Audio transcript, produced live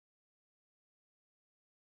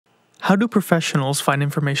How do professionals find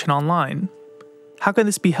information online? How can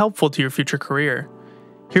this be helpful to your future career?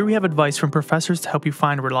 Here we have advice from professors to help you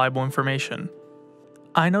find reliable information.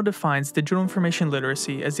 I Know defines digital information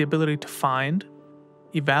literacy as the ability to find,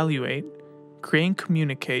 evaluate, create and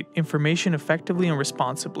communicate information effectively and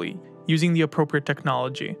responsibly using the appropriate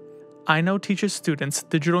technology. I Know teaches students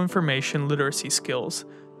digital information literacy skills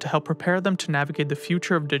to help prepare them to navigate the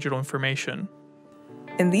future of digital information.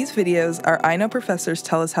 In these videos, our I Know professors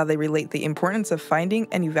tell us how they relate the importance of finding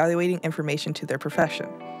and evaluating information to their profession.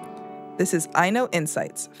 This is I Know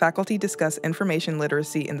Insights. Faculty discuss information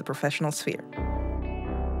literacy in the professional sphere.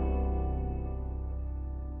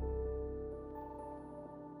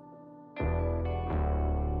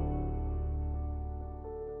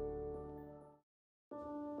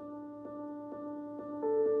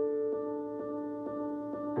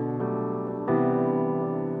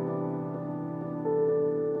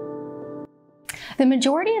 The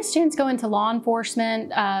majority of students go into law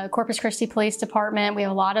enforcement, Corpus Christi Police Department. We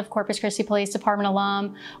have a lot of Corpus Christi Police Department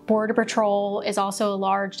alum. Border Patrol is also a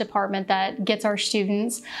large department that gets our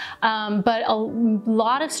students. But a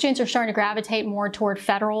lot of students are starting to gravitate more toward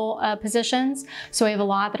federal positions. So we have a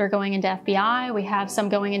lot that are going into FBI. We have some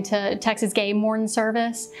going into Texas Game Warden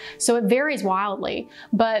Service. So it varies wildly.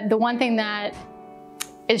 But the one thing that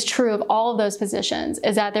is true of all of those positions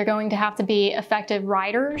is that they're going to have to be effective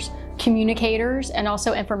writers, communicators, and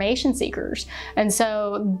also information seekers. And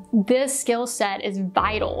so this skill set is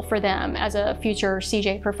vital for them as a future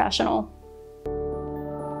CJ professional.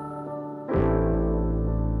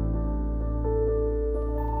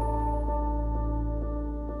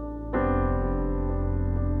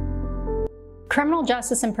 Criminal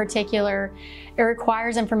justice in particular, it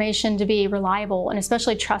requires information to be reliable and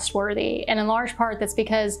especially trustworthy. And in large part, that's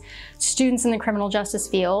because students in the criminal justice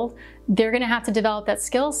field, they're going to have to develop that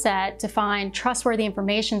skill set to find trustworthy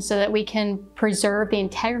information so that we can preserve the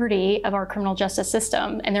integrity of our criminal justice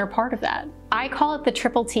system, and they're a part of that. I call it the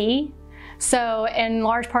triple T. So in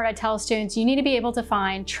large part, I tell students, you need to be able to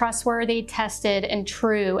find trustworthy, tested, and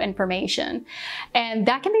true information. And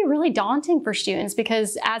that can be really daunting for students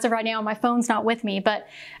because as of right now, my phone's not with me, but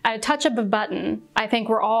at a touch of a button, I think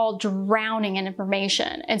we're all drowning in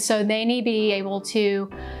information. And so they need to be able to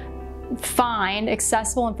find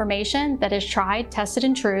accessible information that is tried, tested,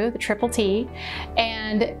 and true, the triple T,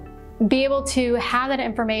 and be able to have that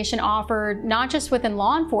information offered not just within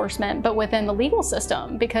law enforcement, but within the legal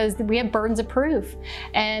system, because we have burdens of proof.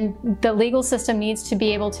 And the legal system needs to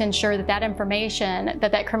be able to ensure that that information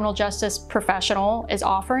that that criminal justice professional is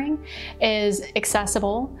offering is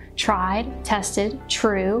accessible, tried, tested,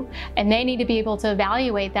 true, and they need to be able to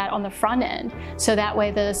evaluate that on the front end, so that way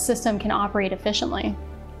the system can operate efficiently.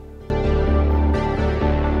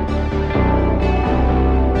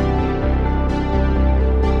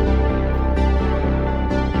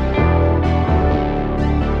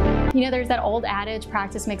 You know, there's that old adage,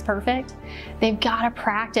 practice makes perfect. They've got to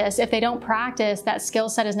practice. If they don't practice, that skill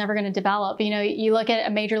set is never going to develop. You know, you look at a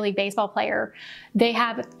Major League Baseball player, they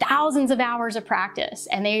have thousands of hours of practice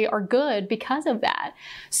and they are good because of that.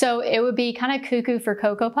 So it would be kind of cuckoo for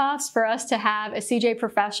Cocoa Puffs for us to have a CJ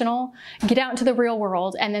professional get out into the real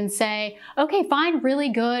world and then say, okay, find really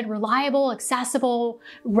good, reliable, accessible,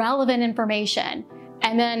 relevant information,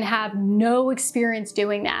 and then have no experience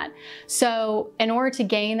doing that. So in order to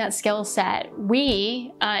gain that skill set,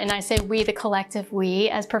 we, and I say we, the collective we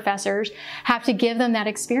as professors, have to give them that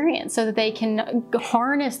experience so that they can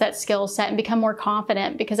harness that skill set and become more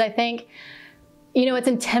confident. Because I think, you know, it's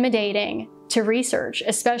intimidating to research,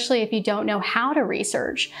 especially if you don't know how to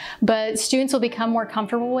research. But students will become more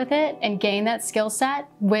comfortable with it and gain that skill set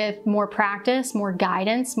with more practice, more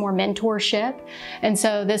guidance, more mentorship. And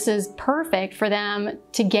so this is perfect for them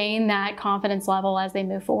to gain that confidence level as they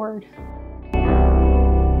move forward.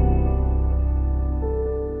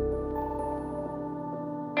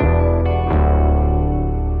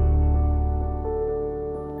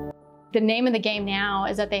 The name of the game now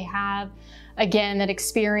is that they have, again, that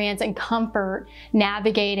experience and comfort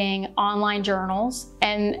navigating online journals.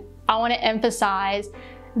 And I want to emphasize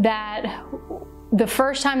that the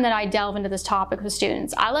first time that I delve into this topic with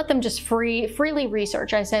students, I let them just freely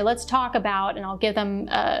research. I say, let's talk about, and I'll give them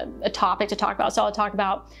a topic to talk about. So I'll talk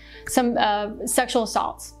about some sexual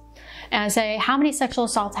assaults. And I say, how many sexual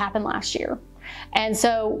assaults happened last year? And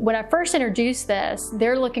so when I first introduced this,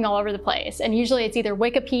 they're looking all over the place. And usually it's either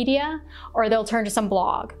Wikipedia or they'll turn to some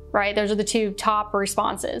blog, right? Those are the two top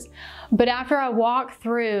responses. But after I walk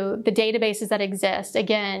through the databases that exist,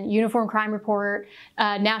 again, Uniform Crime Report,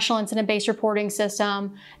 National Incident-Based Reporting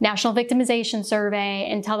System, National Victimization Survey,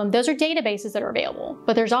 and tell them those are databases that are available.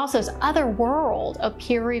 But there's also this other world of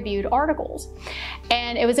peer-reviewed articles.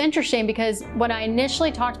 And it was interesting because when I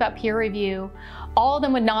initially talked about peer review, all of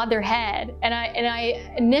them would nod their head. And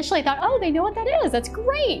I initially thought, oh, they know what that is. That's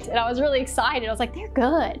great. And I was really excited. I was like, they're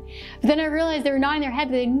good. But then I realized they were nodding their head,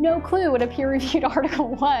 but they had no clue what a peer-reviewed article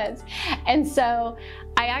was. And so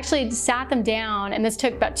I actually sat them down, and this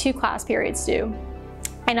took about 2 class periods to do.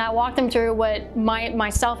 And I walked them through what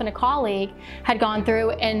myself and a colleague had gone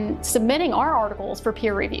through in submitting our articles for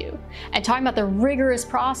peer review, and talking about the rigorous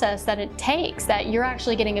process that it takes, that you're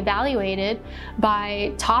actually getting evaluated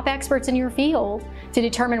by top experts in your field to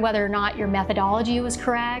determine whether or not your methodology was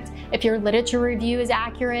correct, if your literature review is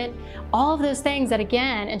accurate, all of those things that,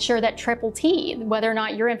 again, ensure that triple T, whether or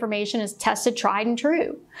not your information is tested, tried, and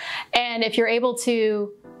true. And if you're able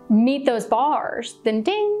to meet those bars, then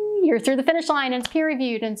ding, you're through the finish line, and it's peer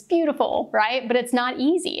reviewed and it's beautiful, right? But it's not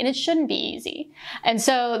easy, and it shouldn't be easy. And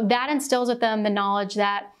so that instills with them the knowledge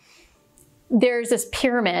that there's this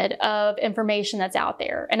pyramid of information that's out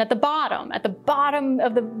there. And at the bottom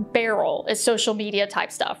of the barrel is social media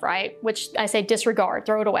type stuff, right? Which I say disregard,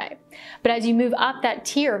 throw it away. But as you move up that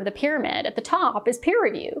tier of the pyramid, at the top is peer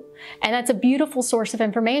review. And that's a beautiful source of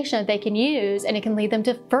information that they can use, and it can lead them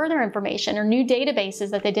to further information or new databases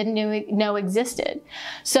that they didn't know existed.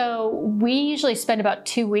 So we usually spend about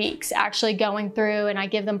 2 weeks actually going through, and I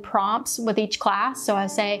give them prompts with each class. So I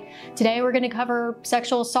say, today we're gonna cover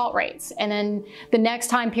sexual assault rates. And then the next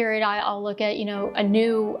time period, I'll look at, a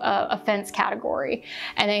new offense category,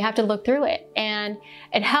 and they have to look through it. And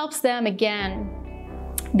it helps them, again,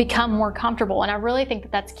 become more comfortable. And I really think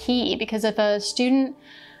that that's key, because if a student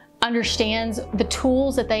understands the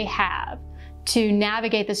tools that they have to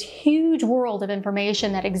navigate this huge world of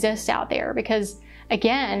information that exists out there, because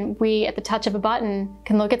again, we at the touch of a button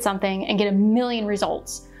can look at something and get a million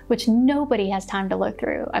results, which nobody has time to look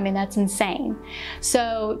through. I mean, that's insane.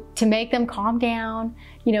 So to make them calm down,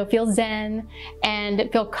 feel zen and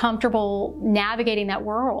feel comfortable navigating that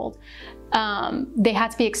world, they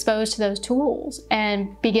have to be exposed to those tools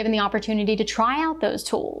and be given the opportunity to try out those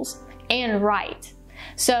tools and write.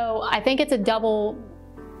 So I think it's a double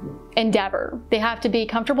endeavor. They have to be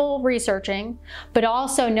comfortable researching, but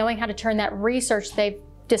also knowing how to turn that research they've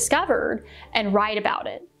discovered and write about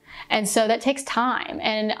it. And so that takes time.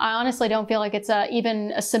 And I honestly don't feel like it's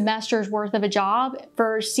even a semester's worth of a job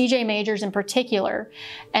for CJ majors in particular,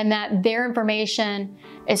 and that their information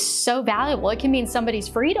is so valuable. It can mean somebody's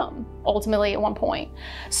freedom ultimately at one point.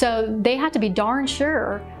 So they have to be darn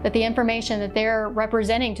sure that the information that they're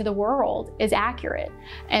representing to the world is accurate.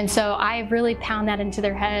 And so I really pound that into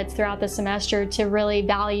their heads throughout the semester to really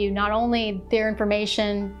value not only their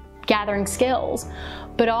information gathering skills,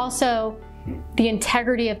 but also the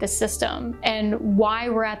integrity of the system, and why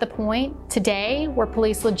we're at the point today where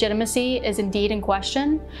police legitimacy is indeed in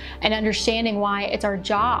question, and understanding why it's our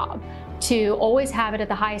job to always have it at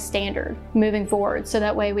the highest standard moving forward, so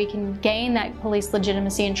that way we can gain that police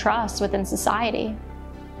legitimacy and trust within society.